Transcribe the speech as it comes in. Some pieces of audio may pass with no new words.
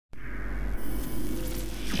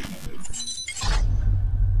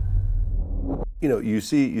you know, you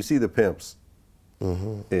see the pimps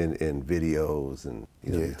Mm-hmm. in videos and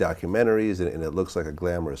you know, Yeah. these documentaries, and it looks like a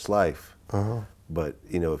glamorous life. Uh-huh. But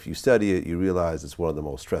you know, if you study it, you realize it's one of the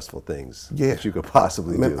most stressful things Yeah. that you could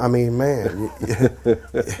possibly do. I mean, man,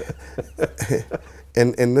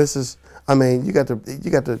 and this is, I mean, you got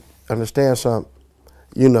to understand something.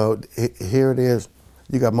 You know, here it is.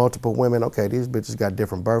 You got multiple women. Okay, these bitches got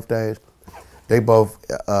different birthdays. They both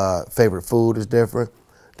favorite food is different.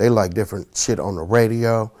 They like different shit on the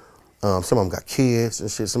radio. Some of them got kids and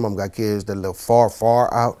shit. Some of them got kids that live far,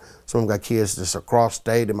 far out. Some of them got kids that's across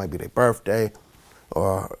state. It might be their birthday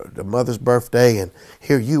or the mother's birthday. And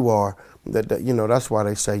here you are. You know, that's why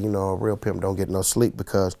they say, you know, a real pimp don't get no sleep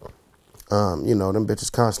because, you know, them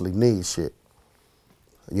bitches constantly need shit.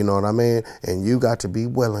 You know what I mean? And you got to be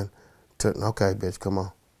willing to, okay, bitch, come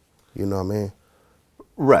on. You know what I mean?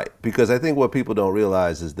 Right, because I think what people don't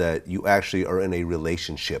realize is that you actually are in a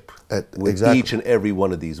relationship with exactly. each and every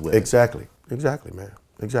one of these women. Exactly, man,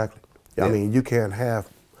 exactly. Yeah. I mean, you can't have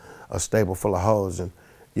a stable full of hoes and,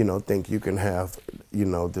 you know, think you can have, you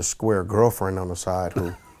know, this square girlfriend on the side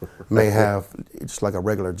who may have just like a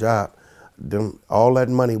regular job. All that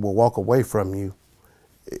money will walk away from you.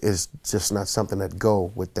 Is just not something that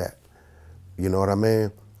go with that. You know what I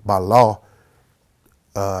mean? By law,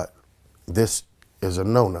 this is a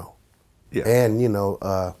no-no. Yeah. And, you know,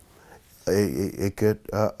 it could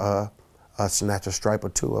snatch a stripe or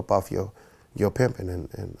two up off your pimping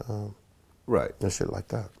and Right. and shit like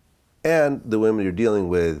that. And the women you're dealing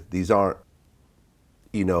with, these aren't,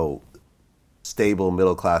 you know, stable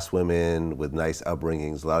middle-class women with nice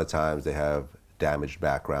upbringings. A lot of times they have damaged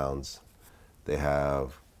backgrounds. They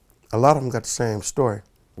have... A lot of them got the same story.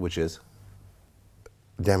 Which is?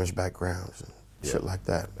 Damaged backgrounds and shit like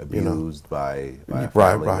that. Abused by right,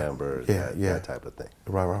 family members, that type of thing.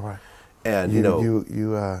 Right. And, you know...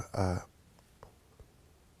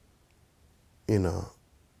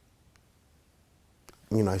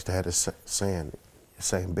 I used to have this saying,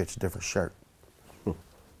 same bitch, different shirt.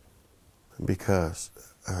 Because,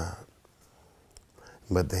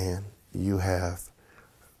 but then you have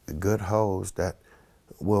good hoes that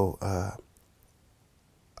will a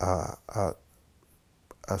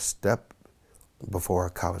step before a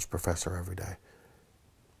college professor every day,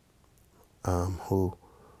 who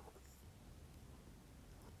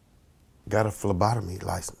got a phlebotomy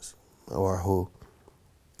license, or who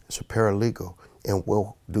is a paralegal and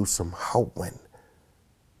will do some hoeing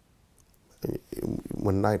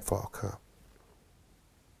when nightfall comes.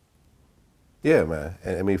 Yeah, man.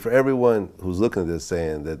 And I mean, for everyone who's looking at this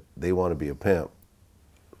saying that they want to be a pimp,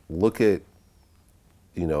 look at,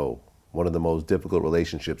 you know, one of the most difficult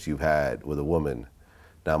relationships you've had with a woman.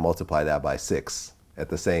 Now multiply that by 6 at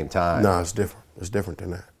the same time. No, it's different. It's different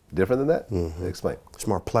than that. Different than that? Mm-hmm. Explain. It's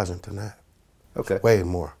more pleasant than that. Okay. It's way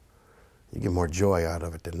more. You get more joy out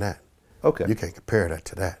of it than that. Okay. You can't compare that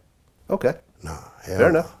to that. Okay. No. Fair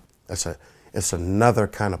enough. It's another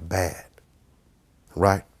kind of bad,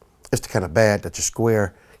 right? It's the kind of bad that your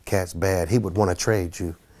square cat's bad. He would want to trade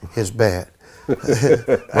you his bad,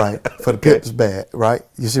 right? For the pimp's bad, right?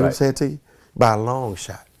 You see what I'm saying to you? By a long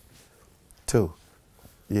shot, too.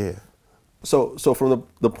 Yeah. So from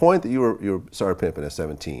the point that you started pimping at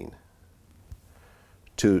 17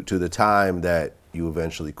 to the time that you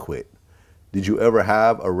eventually quit, did you ever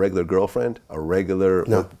have a regular girlfriend?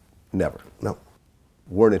 No. Never. No.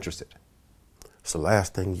 Weren't interested. It's the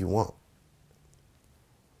last thing you want.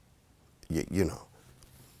 You know,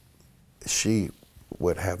 she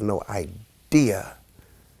would have no idea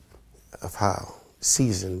of how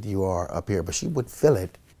seasoned you are up here, but she would feel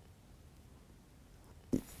it,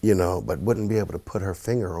 you know, but wouldn't be able to put her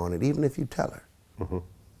finger on it, even if you tell her. Mm-hmm.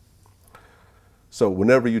 So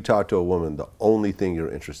whenever you talk to a woman, the only thing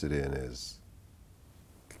you're interested in is,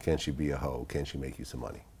 can she be a hoe? Can she make you some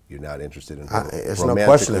money? You're not interested in her it's no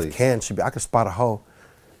question of can she be. I could spot a hoe,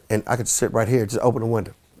 and I could sit right here, just open the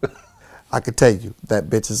window. I could tell you that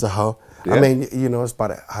bitch is a hoe. Yeah. I mean, you know, it's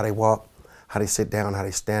about how they walk, how they sit down, how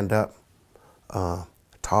they stand up,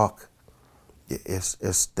 talk.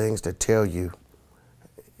 It's things that tell you,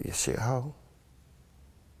 you shit hoe.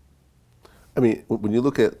 I mean, when you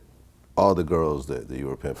look at all the girls that you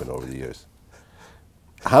were pimping over the years,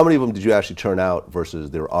 how many of them did you actually turn out versus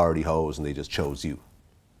they were already hoes and they just chose you?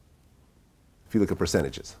 If you look at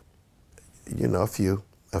percentages. You know, a few.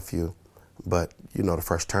 But, you know, the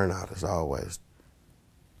first turnout is always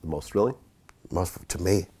the most thrilling? Most, to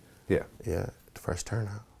me. Yeah. Yeah, the first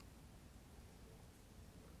turnout.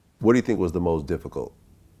 What do you think was the most difficult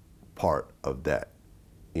part of that?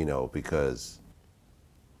 You know, because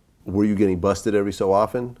were you getting busted every so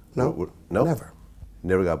often? No, No? never.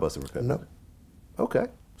 Never got busted for pimping? No. Okay.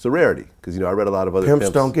 It's a rarity, because, you know, I read a lot of other Pimps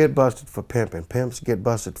pimps. don't get busted for pimping. Pimps get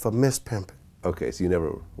busted for mis-pimping. Okay, so you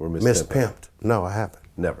never were mis-pimping? Mis-pimped. No, I haven't.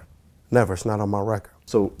 Never. Never. It's not on my record.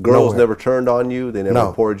 So girls Nowhere. never turned on you? They never No.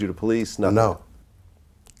 reported you to police? Nothing? No.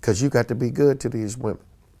 Because you got to be good to these women.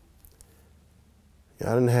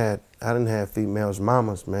 I didn't have females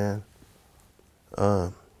mamas, man.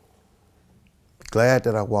 Glad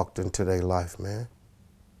that I walked into their life, man.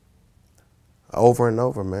 Over and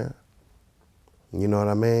over, man. You know what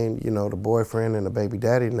I mean? You know, the boyfriend and the baby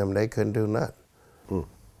daddy and them, they couldn't do nothing. Mm.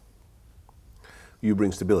 You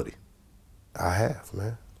bring stability. I have,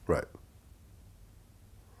 man. Right.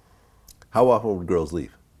 How often would girls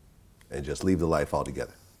leave and just leave the life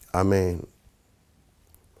altogether? I mean,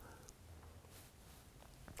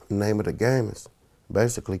 the name of the game is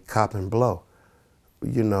basically cop and blow.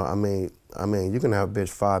 You know, I mean, you can have a bitch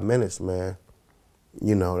 5 minutes, man.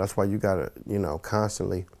 You know, that's why you gotta, you know,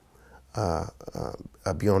 constantly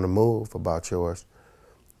be on the move about yours.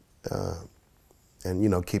 And, you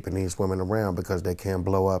know, keeping these women around because they can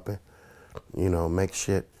blow up and, you know, make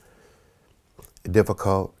shit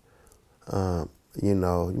difficult. You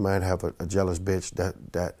know, you might have a jealous bitch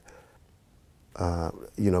that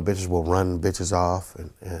you know, bitches will run bitches off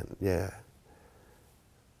and yeah.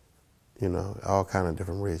 You know, all kind of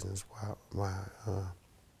different reasons why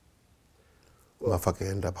motherfucker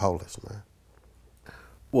end up homeless, man.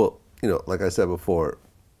 Well, you know, like I said before,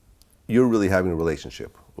 you're really having a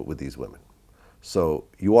relationship with these women. So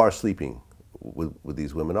you are sleeping with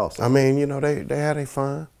these women also. I mean, you know, they had their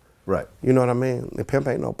fun. Right. You know what I mean? The pimp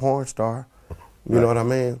ain't no porn star. You know what I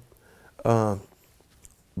mean?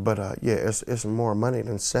 But yeah, it's more money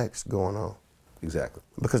than sex going on. Exactly.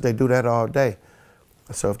 Because they do that all day.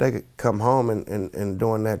 So if they could come home and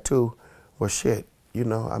doing that too, well, shit, you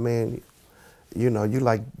know, I mean, you know, you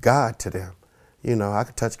like God to them. You know, I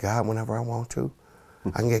can touch God whenever I want to.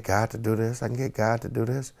 I can get God to do this. I can get God to do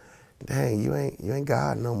this. Dang, you ain't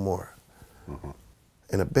God no more. Mm-hmm.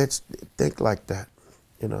 And a bitch think like that.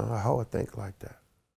 You know, a hoe think like that.